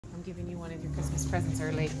I'm giving you one of your Christmas presents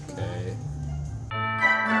early. Okay.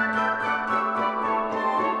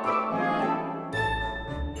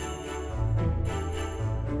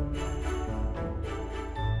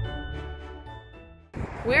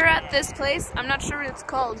 We're at this place. I'm not sure what it's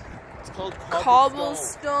called. It's called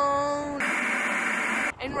Cobblestone.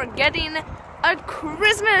 And we're getting a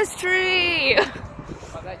Christmas tree.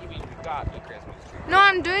 By that you mean we got a Christmas tree. No,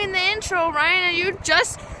 I'm doing the intro, Ryan, and you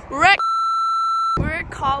just wrecked. We're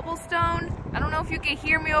at Cobblestone. I don't know if you can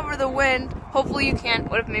hear me over the wind. Hopefully you can.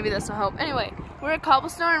 What if maybe this will help? Anyway, we're at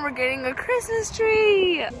Cobblestone and we're getting a Christmas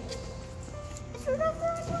tree.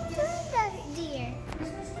 Dear.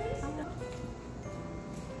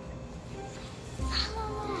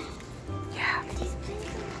 Yeah.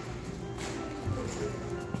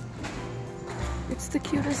 It's the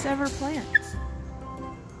cutest ever plants.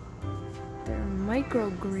 They're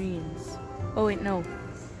microgreens. Oh wait, no.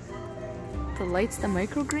 The light's the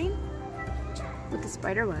microgreen with the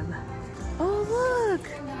spider web. Oh look!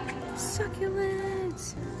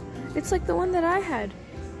 Succulents! It's like the one that I had.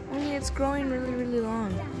 Only it's growing really, really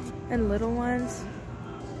long. And little ones.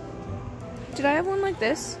 Did I have one like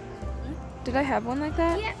this? Did I have one like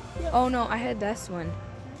that? Yeah. Oh no, I had this one.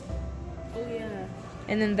 Oh yeah.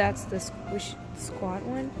 And then that's the squat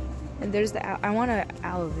one. And there's the, I want an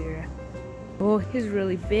aloe vera. Oh, here's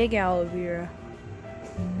really big aloe vera.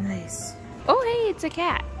 Nice. Oh hey, it's a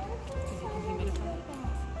cat.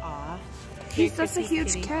 Aw. He's such a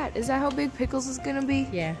huge cat. Is that how big Pickles is gonna be?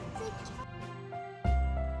 Yeah.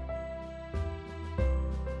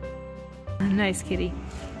 Nice kitty.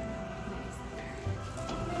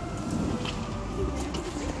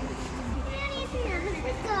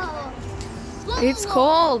 It's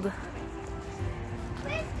cold.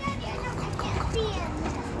 Where's Daddy? I can't see him.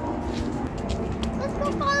 Let's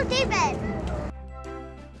go follow David.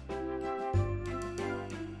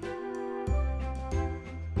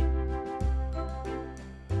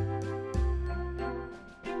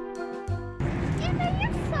 David,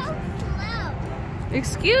 you're so slow.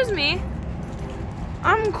 Excuse me.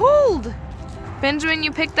 I'm cold. Benjamin,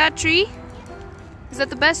 you picked that tree? Is that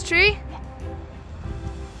the best tree?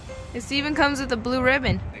 It even comes with a blue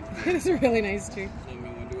ribbon. It's a really nice tree. I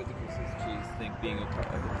wonder what the Christmas trees think being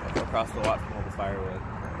across the lot from all the firewood.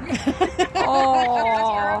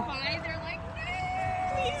 Oh. They're like,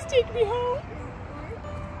 please take me home.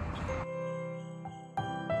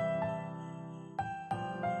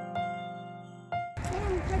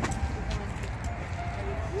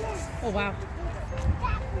 Oh wow.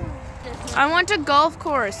 I want a golf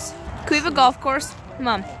course. Can we have a golf course?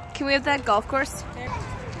 Mom, can we have that golf course?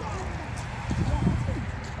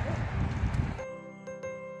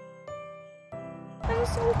 I'm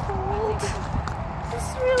so cold.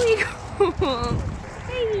 It's really cold.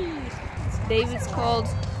 Hey. David's cold.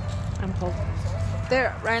 I'm cold.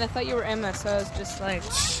 There, Ryan, I thought you were Emma, so I was just like,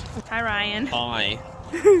 hi, Ryan. Hi.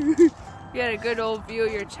 You had a good old view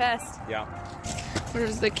of your chest. Yeah.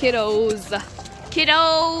 Where's the kiddos?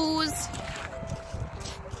 Kiddos!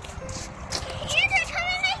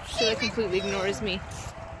 Sheila completely ignores me.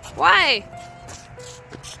 Why?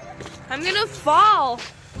 I'm gonna fall.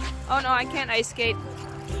 Oh no, I can't ice skate.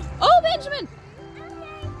 Oh, Benjamin!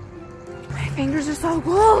 My fingers are so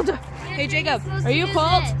cold. Hey, Jacob, are you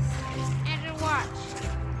cold? And watch.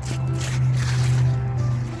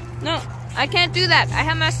 No, I can't do that. I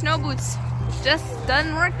have my snow boots. It just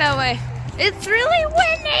doesn't work that way. It's really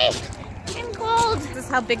windy and cold. This is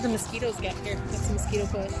how big the mosquitoes get here. That's a mosquito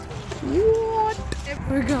push. What?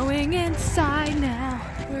 We're going inside now,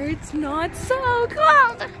 where it's not so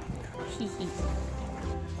cold. I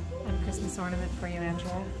have a Christmas ornament for you,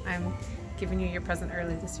 Angela. I'm giving you your present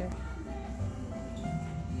early this year.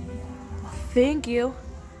 Thank you.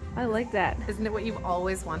 I like that. Isn't it what you've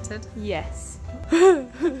always wanted? Yes.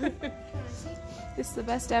 It's the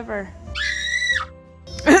best ever.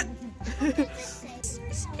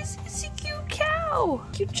 It's a cute cow.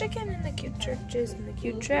 Cute chicken and the cute churches and the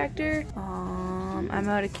cute tractor. I'm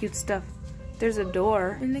out of cute stuff. There's a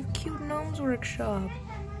door in the cute gnomes workshop.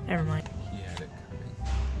 Never mind.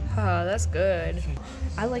 That's good.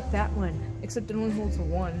 I like that one, except it only holds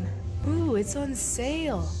one. Ooh, it's on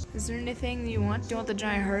sale. Is there anything you want? Do you want the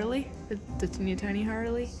giant Harley? The teeny tiny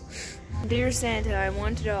Harley? Dear Santa, I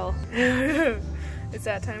want it all. It's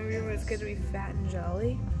that time of year where it's good to be fat and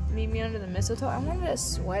jolly. Meet me under the mistletoe. I wanted a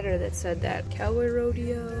sweater that said that. Cowboy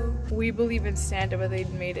rodeo. We believe in Santa, but they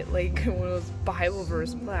made it like one of those Bible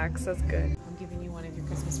verse plaques. That's good. I'm giving you one of your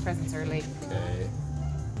Christmas presents early. Okay.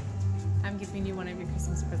 I'm giving you one of your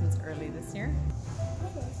Christmas presents early this year.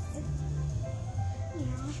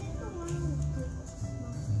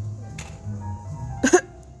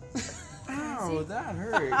 Ow, that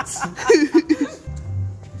hurts.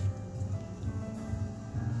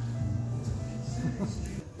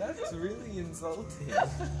 That's really insulting.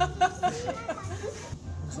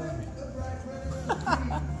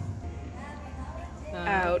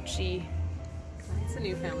 Ouchie. It's a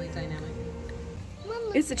new family dynamic.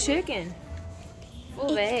 It's a chicken.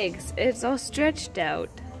 Full of eggs. It's all stretched out.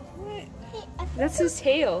 That's his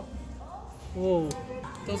tail. Whoa.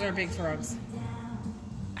 Those are big frogs.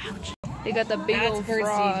 Ouch. They got the big That's old birdseed.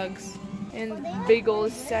 frogs. And big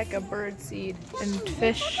old sack of birdseed. And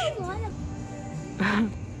fish.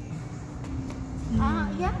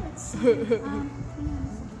 Yeah, it's,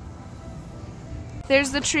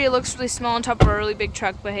 There's the tree. It looks really small on top of a really big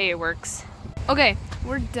truck, but hey, it works. Okay,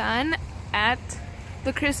 we're done at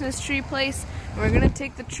the Christmas tree place. We're gonna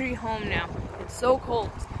take the tree home now. It's so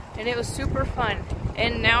cold, and it was super fun.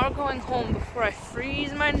 And now we're going home before I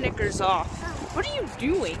freeze my knickers off. What are you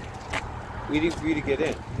doing? Waiting for you to get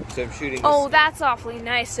in, so I'm shooting. Oh, that's awfully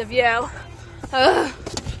nice of you. Oh.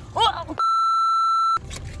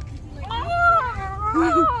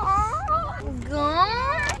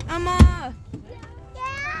 Emma!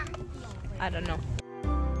 I don't know.